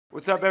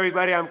What's up,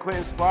 everybody? I'm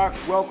Clinton Sparks.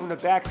 Welcome to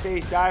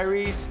Backstage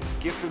Diaries.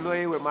 Get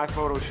familiar with my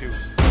photo shoot.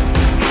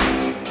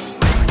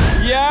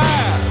 Yeah!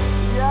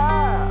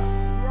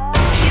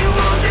 You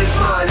want this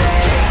money?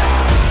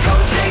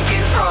 Come take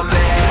it from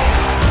me.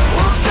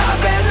 Won't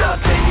stop at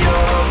nothing.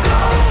 You're a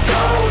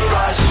gold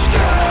rush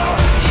girl.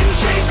 You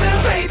chasing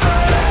paper.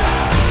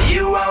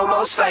 You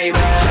almost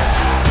famous.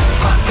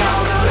 Fuck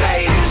all them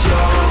haters. You're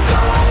a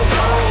gold.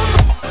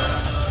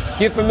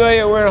 Get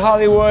familiar, we're in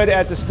Hollywood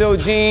at the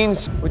DSTLD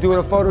Jeans. We're doing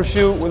a photo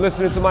shoot. We're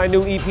listening to my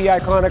new EP,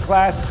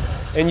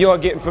 Iconoclast, and you're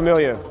getting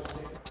familiar.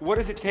 What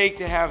does it take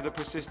to have the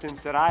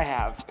persistence that I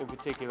have in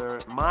particular?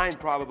 Mine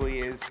probably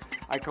is,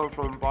 I come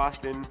from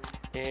Boston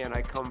and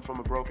I come from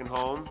a broken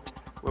home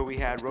where we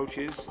had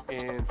roaches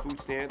and food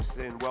stamps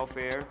and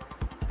welfare,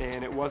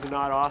 and it was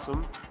not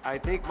awesome. I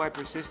think my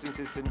persistence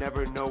is to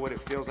never know what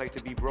it feels like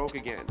to be broke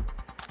again.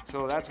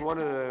 So that's one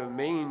of the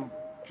main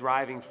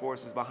driving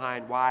forces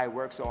behind why I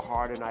work so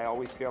hard, and I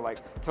always feel like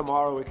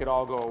tomorrow it could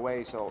all go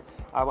away.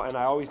 And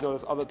I always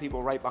notice other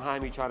people right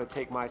behind me trying to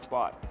take my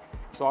spot.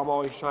 So I'm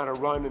always trying to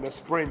run in a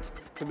sprint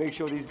to make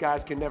sure these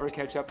guys can never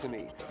catch up to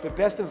me. The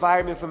best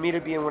environment for me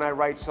to be in when I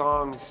write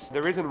songs,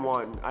 there isn't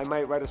one. I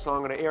might write a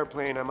song on an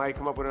airplane, I might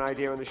come up with an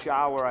idea in the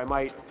shower, I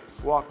might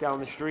walk down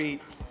the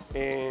street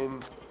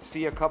and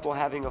see a couple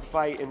having a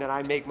fight, and then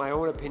I make my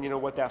own opinion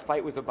of what that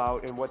fight was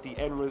about and what the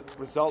end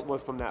result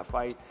was from that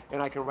fight,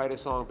 and I can write a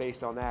song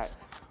based on that.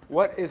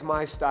 What is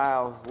my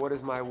style? What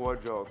is my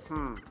wardrobe?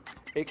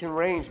 It can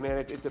range, man.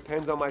 It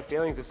depends on my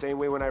feelings. The same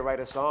way when I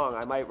write a song.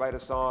 I might write a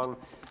song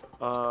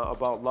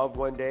about love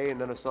one day and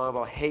then a song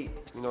about hate.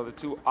 You know, the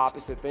two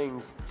opposite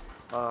things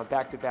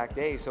back-to-back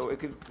days. So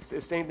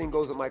the same thing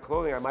goes with my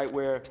clothing. I might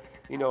wear,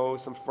 you know,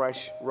 some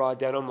fresh raw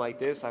denim like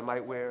this. I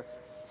might wear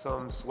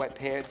some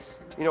sweatpants.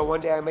 You know, one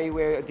day I may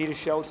wear Adidas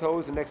shell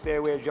toes, the next day I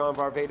wear John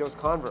Varvatos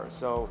Converse.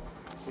 So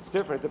it's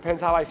different. It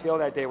depends how I feel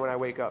that day when I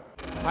wake up.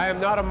 I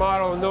am not a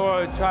model,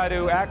 nor try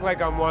to act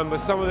like I'm one, but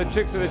some of the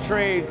tricks of the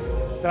trades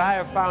that I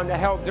have found to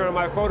help during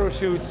my photo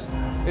shoots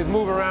is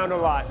move around a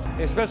lot,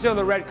 especially on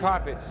the red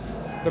carpet.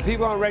 The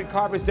people on red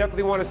carpets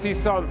definitely want to see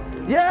some,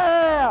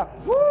 yeah,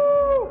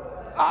 woo,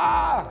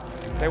 ah.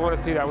 They want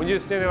to see that. When you're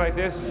standing like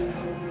this,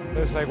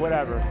 it's like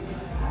whatever.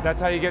 That's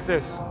how you get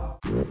this.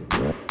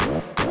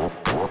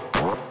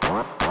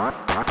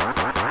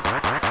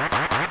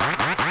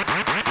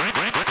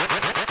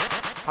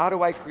 How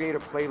do I create a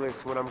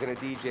playlist when I'm going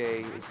to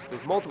DJ?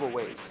 There's multiple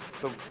ways.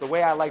 The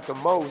way I like the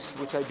most,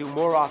 which I do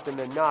more often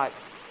than not,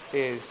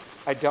 is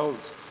I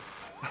don't.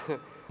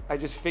 I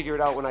just figure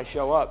it out when I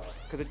show up,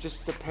 because it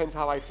just depends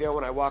how I feel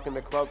when I walk in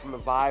the club, from the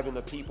vibe and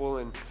the people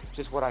and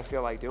just what I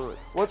feel like doing.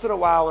 Once in a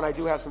while, when I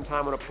do have some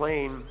time on a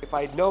plane, if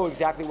I know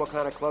exactly what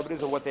kind of club it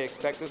is and what they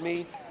expect of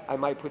me, I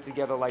might put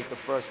together like the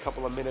first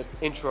couple of minutes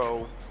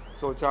intro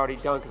so it's already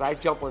done, because I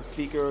jump on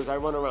speakers, I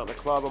run around the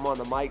club, I'm on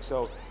the mic,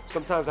 so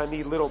sometimes I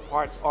need little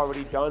parts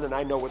already done and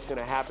I know what's going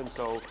to happen,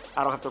 so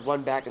I don't have to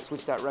run back and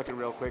switch that record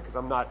real quick because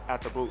I'm not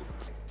at the booth.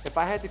 If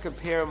I had to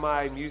compare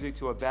my music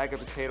to a bag of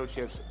potato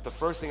chips, the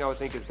first thing I would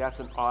think is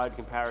that's an odd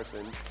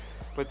comparison.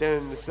 But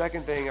then the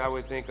second thing I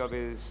would think of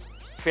is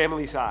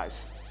family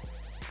size.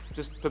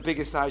 Just the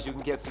biggest size you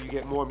can get so you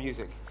get more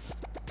music.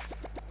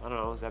 I don't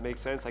know, does that make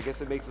sense? I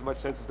guess it makes as much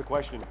sense as the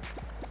question.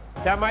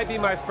 That might be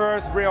my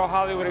first real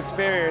Hollywood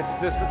experience.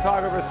 This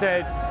photographer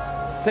said,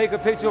 take a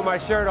picture with my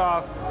shirt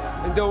off,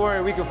 and don't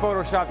worry, we can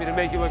Photoshop you to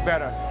make you look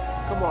better.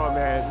 Come on,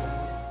 man.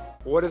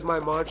 What is my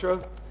mantra?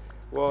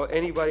 Well,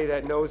 anybody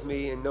that knows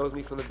me and knows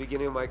me from the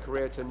beginning of my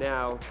career to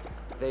now,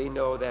 they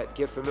know that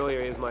get familiar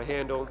is my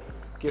handle.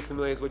 Get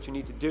familiar is what you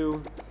need to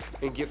do,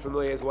 and get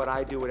familiar is what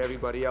I do with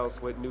everybody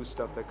else with new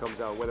stuff that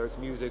comes out, whether it's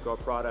music or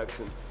products.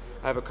 And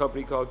I have a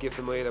company called Get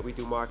Familiar that we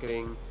do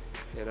marketing,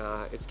 and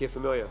it's Get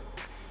Familiar.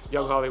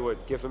 Young Hollywood.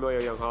 Get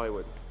familiar, Young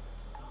Hollywood.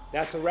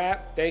 That's a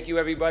wrap. Thank you,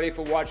 everybody,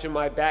 for watching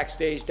my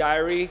Backstage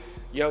Diary,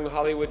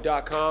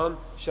 younghollywood.com.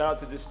 Shout out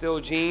to the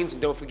DSTLD Jeans,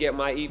 and don't forget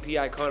my EP,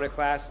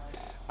 Iconoclast,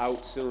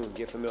 out soon.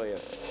 Get familiar.